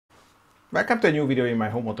Welcome to a new video in my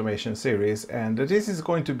home automation series, and this is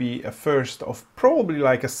going to be a first of probably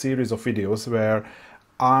like a series of videos where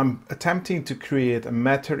I'm attempting to create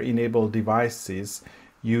Matter-enabled devices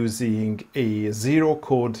using a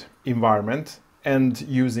zero-code environment and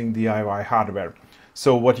using DIY hardware.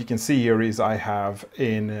 So what you can see here is I have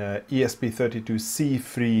an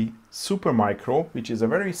ESP32C3 Supermicro, which is a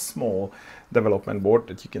very small development board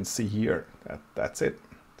that you can see here. That's it.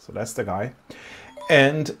 So that's the guy.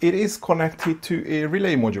 And it is connected to a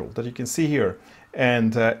relay module that you can see here.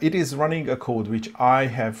 And it is running a code which I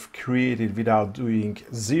have created without doing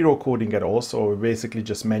zero coding at all. So basically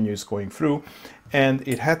just menus going through. And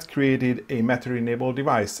it had created a Matter-enabled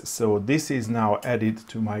device. So this is now added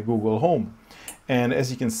to my Google Home. And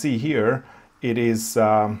as you can see here, it is,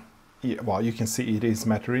 well, you can see it is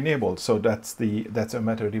Matter-enabled. So that's a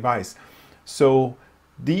Matter device. So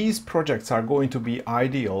these projects are going to be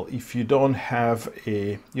ideal if you don't have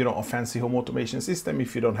a fancy home automation system,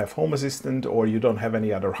 if you don't have Home Assistant or you don't have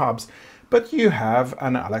any other hubs, but you have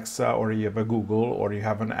an Alexa or you have a Google or you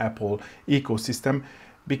have an Apple ecosystem,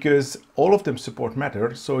 because all of them support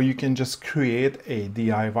Matter. So you can just create a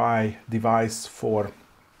DIY device for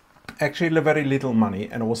actually very little money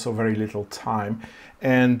and also very little time,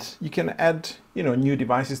 and you can add new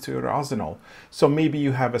devices to your arsenal. So maybe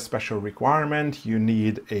you have a special requirement, you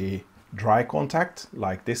need a dry contact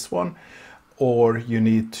like this one, or you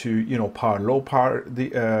need to power low power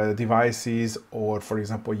devices, or for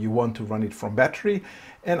example you want to run it from battery.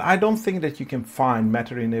 And I don't think that you can find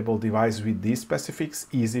Matter-enabled device with these specifics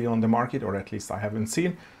easily on the market, or at least I haven't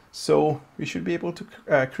seen. So we should be able to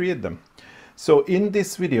create them. So in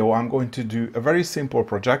this video, I'm going to do a very simple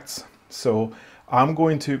project. So I'm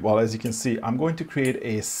going to, well, as you can see, I'm going to create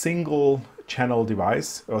a single channel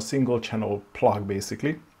device, or single channel plug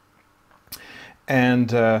basically.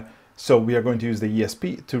 And so we are going to use the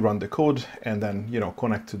ESP to run the code and then,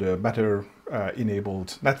 connect to the Matter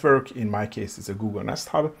enabled network. In my case, it's a Google Nest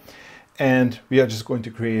Hub. And we are just going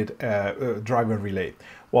to create a driver relay.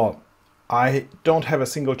 Well, I don't have a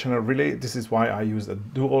single channel relay. This is why I use a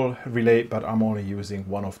dual relay, but I'm only using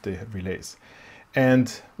one of the relays. And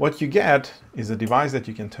what you get is a device that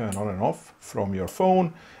you can turn on and off from your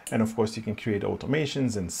phone. And of course you can create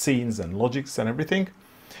automations and scenes and logics and everything.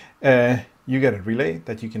 You get a relay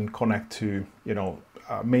that you can connect to,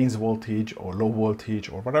 mains voltage or low voltage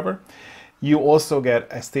or whatever. You also get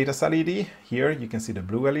a status LED. Here you can see the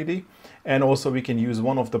blue LED. And also we can use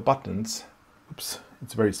one of the buttons. Oops,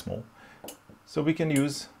 it's very small. So we can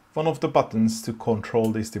use one of the buttons to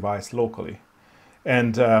control this device locally.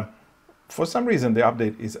 And for some reason, the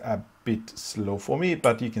update is a bit slow for me,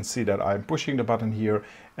 but you can see that I'm pushing the button here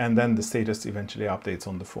and then the status eventually updates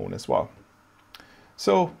on the phone as well.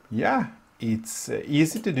 So yeah, it's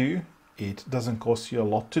easy to do. It doesn't cost you a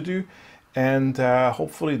lot to do. And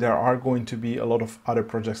hopefully there are going to be a lot of other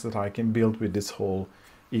projects that I can build with this whole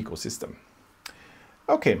ecosystem.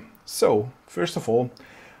 Okay, so first of all,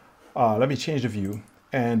 let me change the view,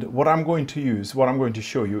 and what I'm going to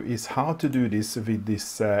show you is how to do this with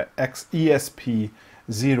this ESP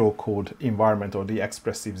Zero Code environment, or the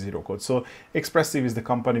Expressif Zero Code. So Expressif is the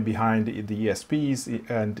company behind the ESPs,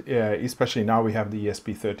 and especially now we have the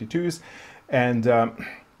ESP32s, and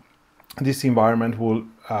this environment will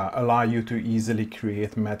allow you to easily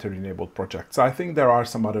create Matter-enabled projects. I think there are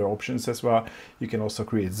some other options as well. You can also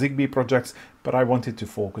create Zigbee projects, but I wanted to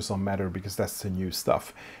focus on Matter because that's the new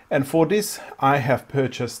stuff. And for this, I have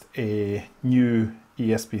purchased a new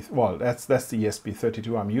ESP, well, that's the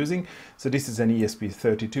ESP32 I'm using. So this is an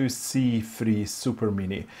ESP32C3 Super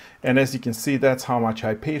Mini. And as you can see, that's how much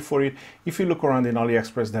I paid for it. If you look around in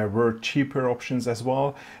AliExpress, there were cheaper options as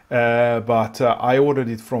well. But I ordered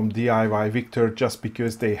it from DIY Victor just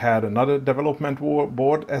because they had another development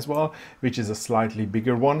board as well, which is a slightly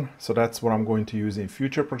bigger one. So that's what I'm going to use in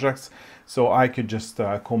future projects. So I could just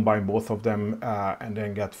combine both of them and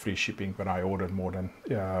then get free shipping when I ordered more than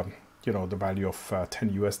the value of 10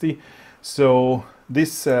 USD. So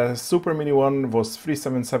this Super Mini one was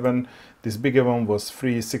 377. This bigger one was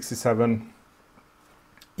 367.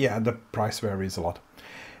 Yeah, the price varies a lot.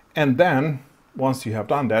 And then once you have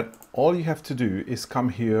done that, all you have to do is come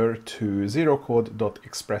here to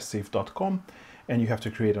zerocode.expressif.com and you have to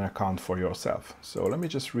create an account for yourself. So let me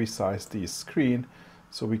just resize the screen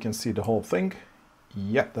so we can see the whole thing.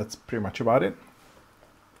 Yeah, that's pretty much about it.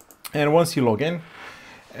 And once you log in,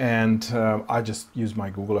 and I just use my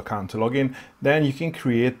Google account to log in, then you can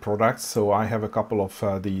create products. So I have a couple of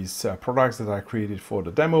these products that I created for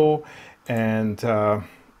the demo, and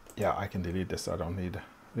yeah, I can delete this. I don't need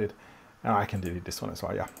it. And I can delete this one as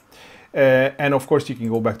well, yeah. And of course, you can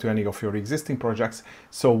go back to any of your existing projects.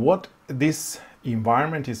 So what this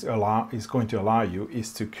environment is going to allow you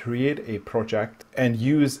is to create a project and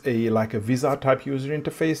use like a wizard type user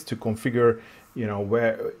interface to configure, you know,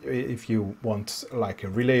 where if you want like a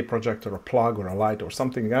relay project or a plug or a light or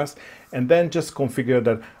something else, and then just configure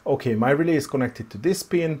that, okay, my relay is connected to this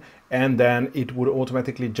pin, and then it would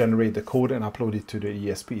automatically generate the code and upload it to the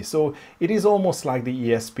ESP. So it is almost like the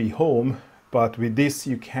ESP home, but with this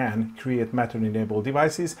you can create Matter enabled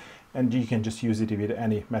devices, and you can just use it with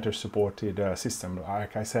any Matter supported system,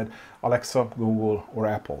 like I said, Alexa, Google, or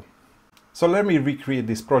Apple. So let me recreate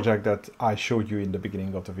this project that I showed you in the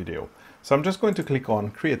beginning of the video. So I'm just going to click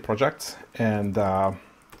on Create Project, and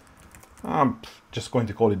I'm just going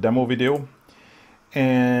to call it Demo Video.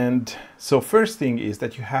 And so first thing is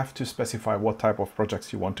that you have to specify what type of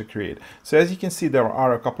projects you want to create. So as you can see, there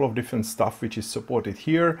are a couple of different stuff which is supported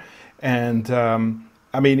here. And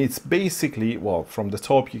I mean, it's basically, well, from the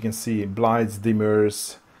top you can see lights,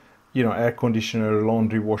 dimmers, you know, air conditioner,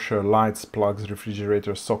 laundry washer, lights, plugs,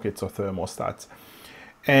 refrigerators, sockets, or thermostats.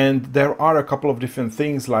 And there are a couple of different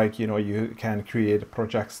things, like, you know, you can create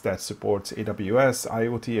projects that supports AWS,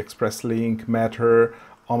 IoT, Express Link, Matter,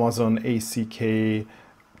 Amazon, ACK.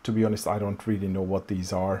 To be honest, I don't really know what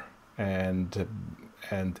these are. And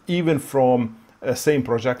even from a same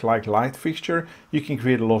project like light fixture, you can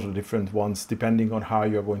create a lot of different ones depending on how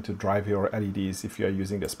you're going to drive your LEDs, if you're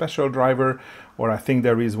using a special driver, or I think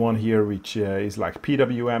there is one here which is like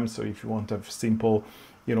PWM. So if you want a simple,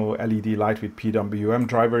 you know, LED light with PWM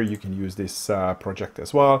driver, you can use this project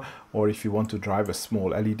as well. Or if you want to drive a small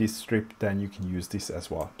LED strip, then you can use this as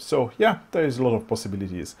well. So yeah, there is a lot of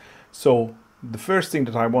possibilities. So the first thing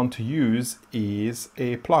that I want to use is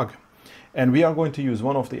a plug. And we are going to use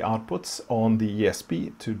one of the outputs on the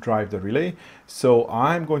ESP to drive the relay. So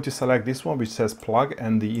I'm going to select this one, which says plug,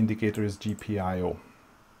 and the indicator is GPIO.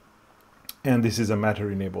 And this is a Matter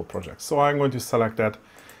enabled project. So I'm going to select that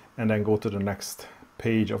and then go to the next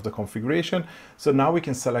page of the configuration. So now we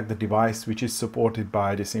can select the device which is supported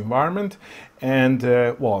by this environment. And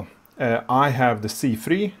I have the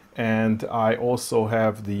C3, and I also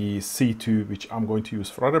have the C2, which I'm going to use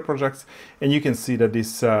for other projects. And you can see that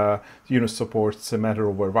this unit supports Matter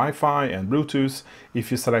over Wi-Fi and Bluetooth.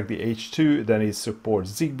 If you select the H2, then it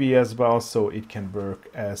supports Zigbee as well, so it can work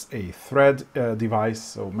as a thread device,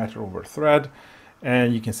 so Matter over Thread.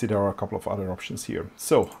 And you can see there are a couple of other options here.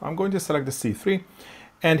 So I'm going to select the C3,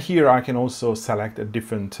 and here I can also select a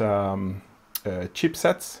different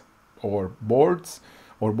chipsets or boards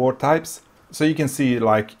or board types. So you can see,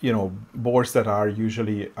 like, you know, boards that are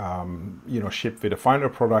usually, you know, shipped with a final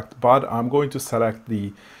product, but I'm going to select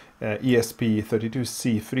the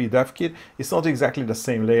ESP32C3 dev kit. It's not exactly the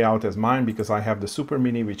same layout as mine because I have the Super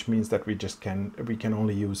Mini, which means that we can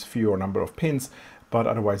only use fewer number of pins, but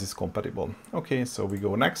otherwise it's compatible. Okay, so we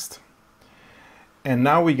go next. And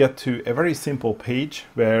now we get to a very simple page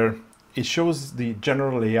where it shows the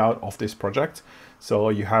general layout of this project. So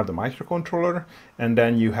you have the microcontroller, and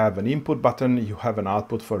then you have an input button, you have an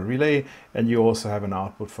output for a relay, and you also have an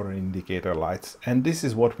output for an indicator light. And this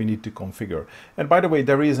is what we need to configure. And by the way,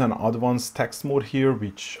 there is an advanced text mode here,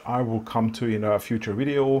 which I will come to in a future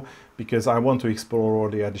video, because I want to explore all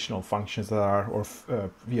the additional functions that are, or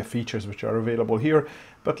via features which are available here.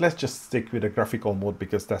 But let's just stick with the graphical mode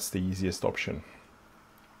because that's the easiest option.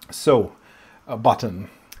 So a button.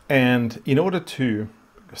 And in order to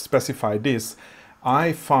specify this,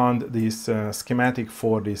 I found this schematic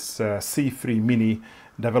for this C3 Mini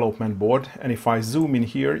development board. And if I zoom in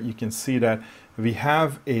here, you can see that we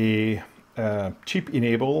have a chip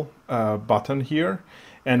enable button here.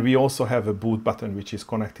 And we also have a boot button, which is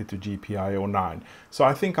connected to GPIO 9. So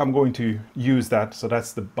I think I'm going to use that. So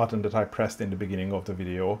that's the button that I pressed in the beginning of the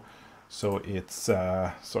video. So it's,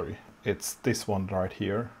 it's this one right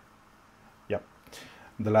here. Yep,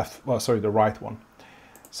 the right one.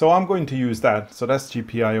 So I'm going to use that. So that's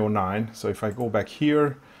GPIO 9. So if I go back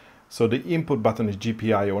here, so the input button is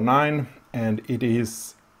GPIO 9, and it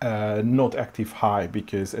is not active high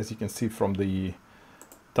because, as you can see from the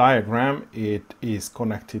diagram, it is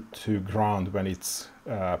connected to ground when it's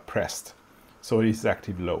pressed. So it is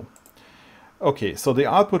active low. Okay, so the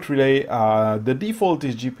output relay, the default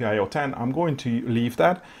is GPIO 10. I'm going to leave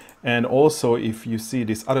that. And also, if you see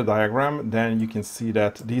this other diagram, then you can see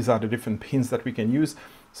that these are the different pins that we can use.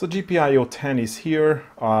 So GPIO 10 is here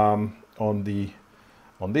on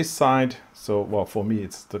this side. So, well, for me,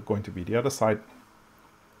 it's going to be the other side.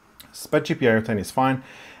 But GPIO 10 is fine.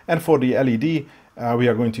 And for the LED, we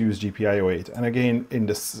are going to use GPIO 8. And again, in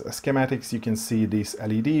the schematics, you can see this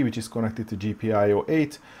LED, which is connected to GPIO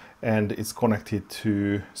 8. and it's connected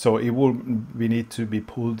to, so we need to be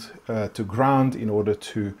pulled to ground in order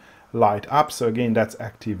to light up. So again, that's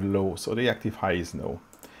active low, so the active high is no.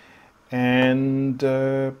 And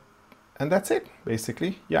that's it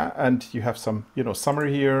basically. Yeah, and you have some, you know,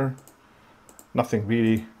 summary here, nothing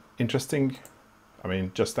really interesting. I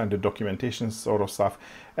mean, just standard documentation sort of stuff,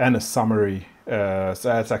 and a summary. So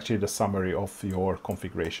that's actually the summary of your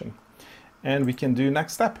configuration. And we can do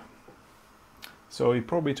next step. So it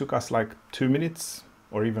probably took us like 2 minutes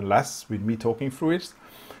or even less with me talking through it.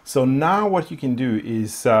 So now what you can do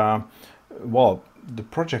is, well, the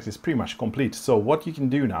project is pretty much complete. So what you can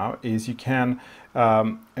do now is you can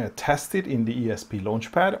test it in the ESP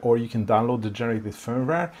Launchpad, or you can download the generated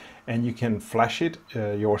firmware and you can flash it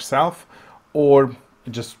yourself, or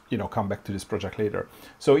just, you know, come back to this project later.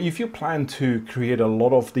 So if you plan to create a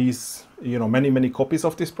lot of these, you know, many copies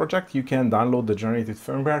of this project, you can download the generated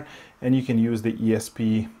firmware and you can use the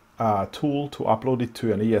ESP tool to upload it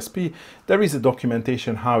to an ESP. There is a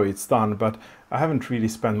documentation how it's done, but I haven't really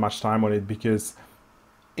spent much time on it because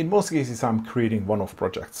in most cases I'm creating one-off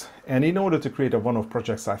projects. And in order to create a one-off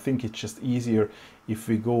projects, I think it's just easier if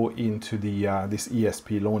we go into the this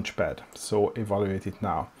ESP Launchpad. So evaluate it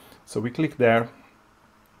now. So we click there.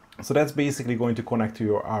 So that's basically going to connect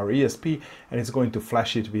to our ESP, and it's going to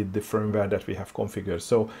flash it with the firmware that we have configured.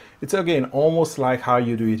 So it's again almost like how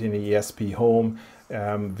you do it in ESP Home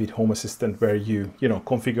with Home Assistant, where you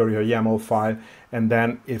configure your YAML file and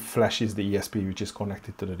then it flashes the ESP which is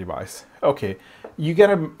connected to the device. Okay, you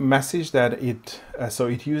get a message that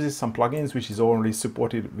it uses some plugins which is already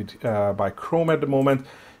supported with by Chrome at the moment.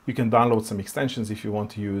 You can download some extensions if you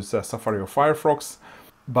want to use Safari or Firefox.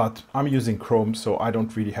 But I'm using Chrome, so I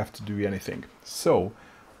don't really have to do anything. So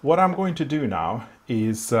what I'm going to do now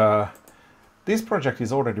is, this project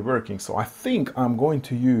is already working, so I think I'm going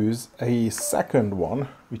to use a second one,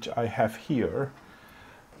 which I have here,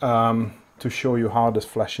 to show you how this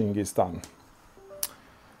flashing is done.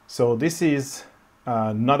 So this is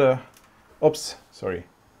another, of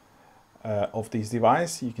this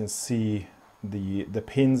device. You can see the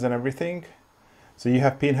pins and everything. So you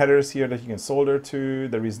have pin headers here that you can solder to.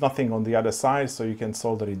 There is nothing on the other side, so you can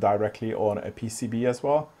solder it directly on a PCB as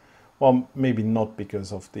well. Well, maybe not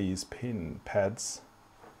because of these pin pads.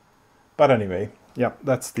 But anyway, yeah,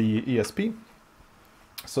 that's the ESP.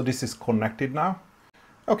 So this is connected now.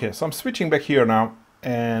 Okay, so I'm switching back here now,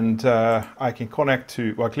 and I can connect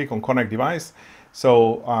to, well, click on Connect Device.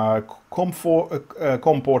 So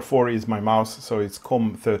COM port 4 is my mouse, so it's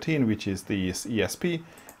COM13, which is the ESP,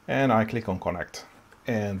 and I click on Connect.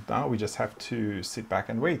 And now we just have to sit back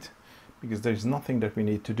and wait, because there's nothing that we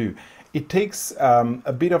need to do. It takes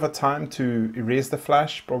a bit of a time to erase the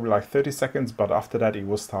flash, probably like 30 seconds, but after that it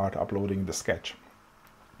will start uploading the sketch.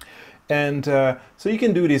 And so you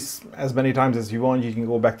can do this as many times as you want. You can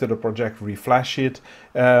go back to the project, reflash it.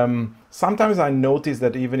 Sometimes I notice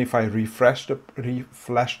that even if I reflash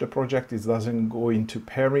the project, it doesn't go into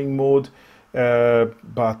pairing mode.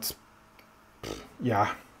 But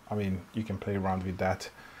yeah, I mean, you can play around with that.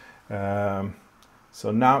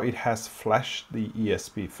 So now it has flashed the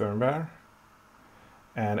ESP firmware,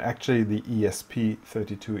 and actually the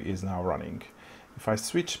ESP32 is now running. If I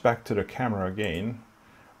switch back to the camera again,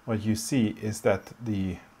 what you see is that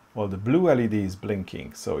the blue LED is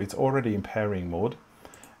blinking, so it's already in pairing mode.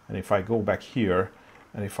 And if I go back here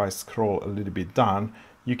and if I scroll a little bit down,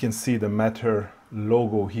 you can see the Matter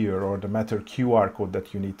logo here, or the Matter QR code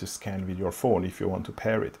that you need to scan with your phone if you want to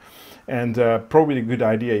pair it. And probably a good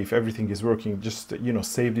idea, if everything is working, just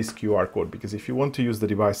save this QR code, because if you want to use the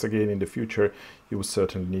device again in the future, you will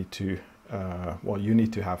certainly need to you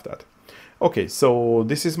need to have that. Okay, so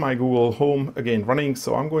this is my Google Home again running,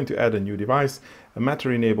 so I'm going to add a new device, a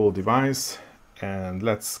Matter enabled device, and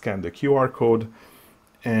let's scan the QR code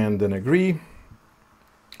and then agree.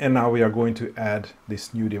 And now we are going to add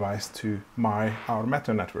this new device to our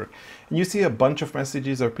Matter network. And you see a bunch of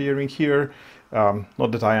messages appearing here.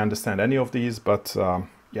 Not that I understand any of these, but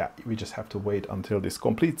yeah, we just have to wait until this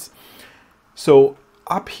completes. So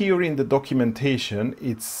up here in the documentation,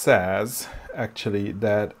 it says actually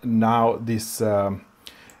that now this a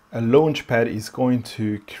Launchpad is going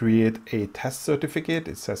to create a test certificate.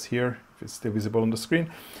 It says here, if it's still visible on the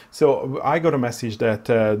screen. So I got a message that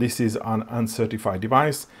this is an uncertified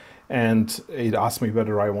device, and it asked me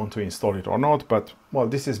whether I want to install it or not. But well,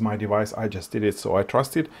 this is my device, I just did it, so I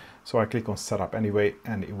trust it. So I click on setup anyway,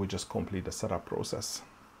 and it will just complete the setup process.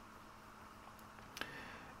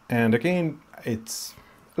 And again, it's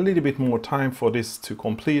a little bit more time for this to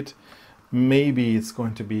complete. Maybe it's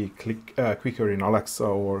going to be quicker in Alexa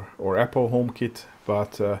or Apple HomeKit,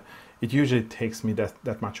 but it usually takes me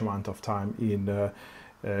that much amount of time in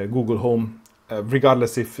Google Home,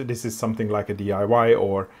 regardless if this is something like a DIY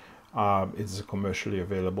or it's a commercially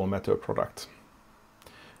available Metal product.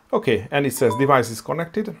 Okay, and it says device is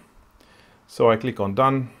connected. So I click on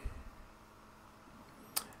done,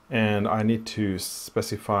 and I need to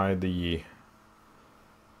specify the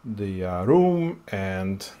room,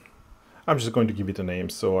 and I'm just going to give it a name.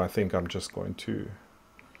 So I think I'm just going to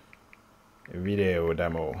video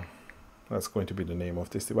demo. That's going to be the name of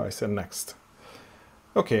this device, and next.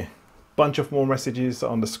 Okay, bunch of more messages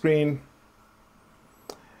on the screen.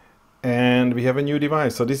 And we have a new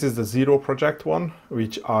device. So this is the Zero project one,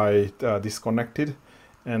 which I disconnected,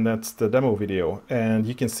 and that's the demo video. And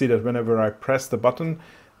you can see that whenever I press the button,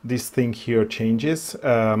 this thing here changes.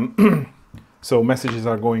 So messages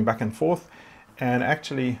are going back and forth. And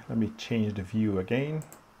actually, let me change the view again.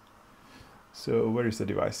 So where is the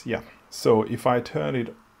device? Yeah. So if I turn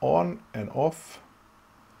it on and off,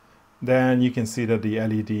 then you can see that the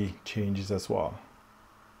LED changes as well.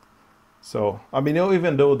 So, I mean,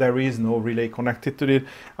 even though there is no relay connected to it,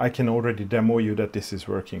 I can already demo you that this is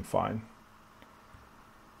working fine.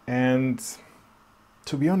 And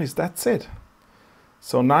to be honest, that's it.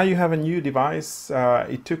 So now you have a new device.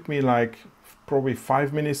 It took me like probably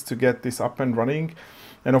 5 minutes to get this up and running.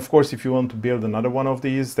 And of course, if you want to build another one of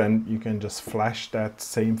these, then you can just flash that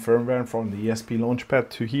same firmware from the ESP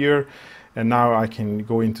launchpad to here. And now I can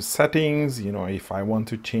go into settings, you know, if I want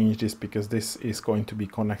to change this, because this is going to be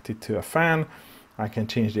connected to a fan, I can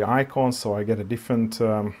change the icon, so I get a different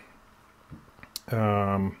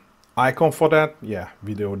icon for that. Yeah,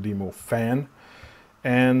 video demo fan.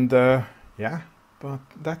 And yeah, but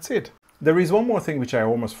that's it. There is one more thing which I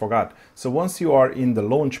almost forgot. So once you are in the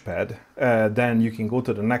launchpad, then you can go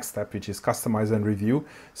to the next step, which is customize and review.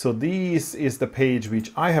 So this is the page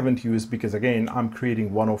which I haven't used because, again, I'm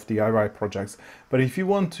creating one of the DIY projects. But if you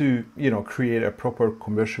want to, you know, create a proper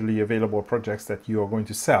commercially available projects that you are going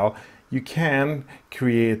to sell, you can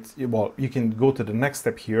create, well, you can go to the next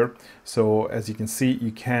step here. So as you can see,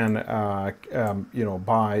 you can, you know,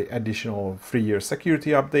 buy additional 3-year security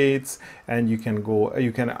updates, and you can go,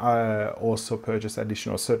 you can also purchase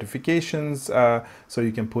additional certifications. So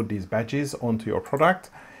you can put these badges onto your product.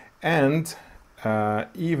 And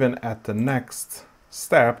even at the next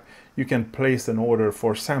step, you can place an order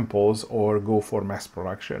for samples or go for mass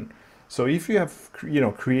production. So if you have, you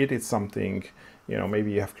know, created something, you know,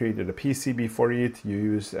 maybe you have created a PCB for it, you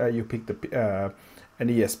use, you picked an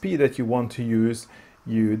ESP that you want to use,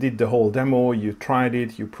 you did the whole demo, you tried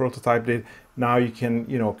it, you prototyped it. Now you can,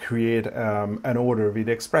 you know, create an order with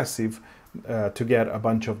Expressif to get a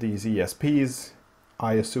bunch of these ESPs,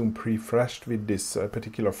 I assume pre-freshed with this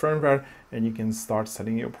particular firmware, and you can start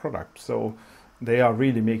selling your product. So they are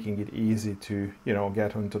really making it easy to, you know,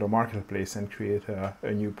 get onto the marketplace and create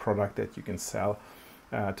a new product that you can sell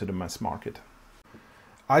to the mass market.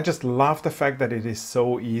 I just love the fact that it is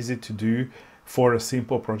so easy to do for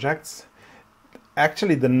simple projects.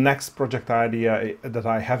 Actually, the next project idea that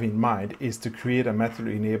I have in mind is to create a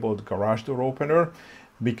metal-enabled garage door opener,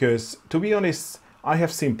 because to be honest, I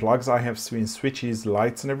have seen plugs, I have seen switches,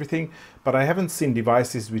 lights and everything, but I haven't seen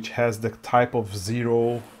devices which has the type of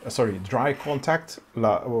dry contact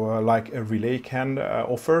like a relay can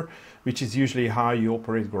offer, which is usually how you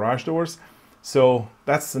operate garage doors. So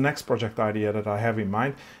that's the next project idea that I have in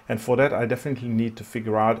mind. And for that, I definitely need to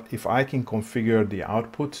figure out if I can configure the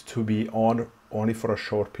output to be on only for a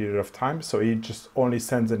short period of time. So it just only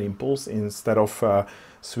sends an impulse instead of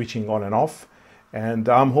switching on and off. And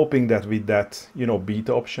I'm hoping that with that, you know,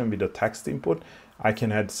 beta option with the text input, I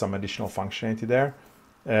can add some additional functionality there.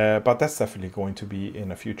 But that's definitely going to be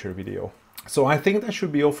in a future video. So I think that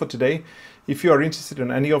should be all for today. If you are interested in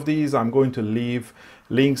any of these, I'm going to leave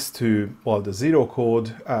links to, well, the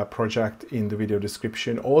ZeroCode project in the video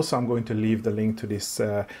description. Also, I'm going to leave the link to this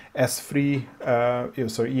ESP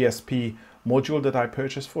module that I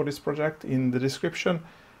purchased for this project in the description.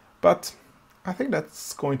 But I think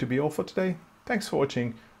that's going to be all for today. Thanks for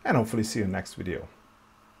watching, and hopefully see you in the next video.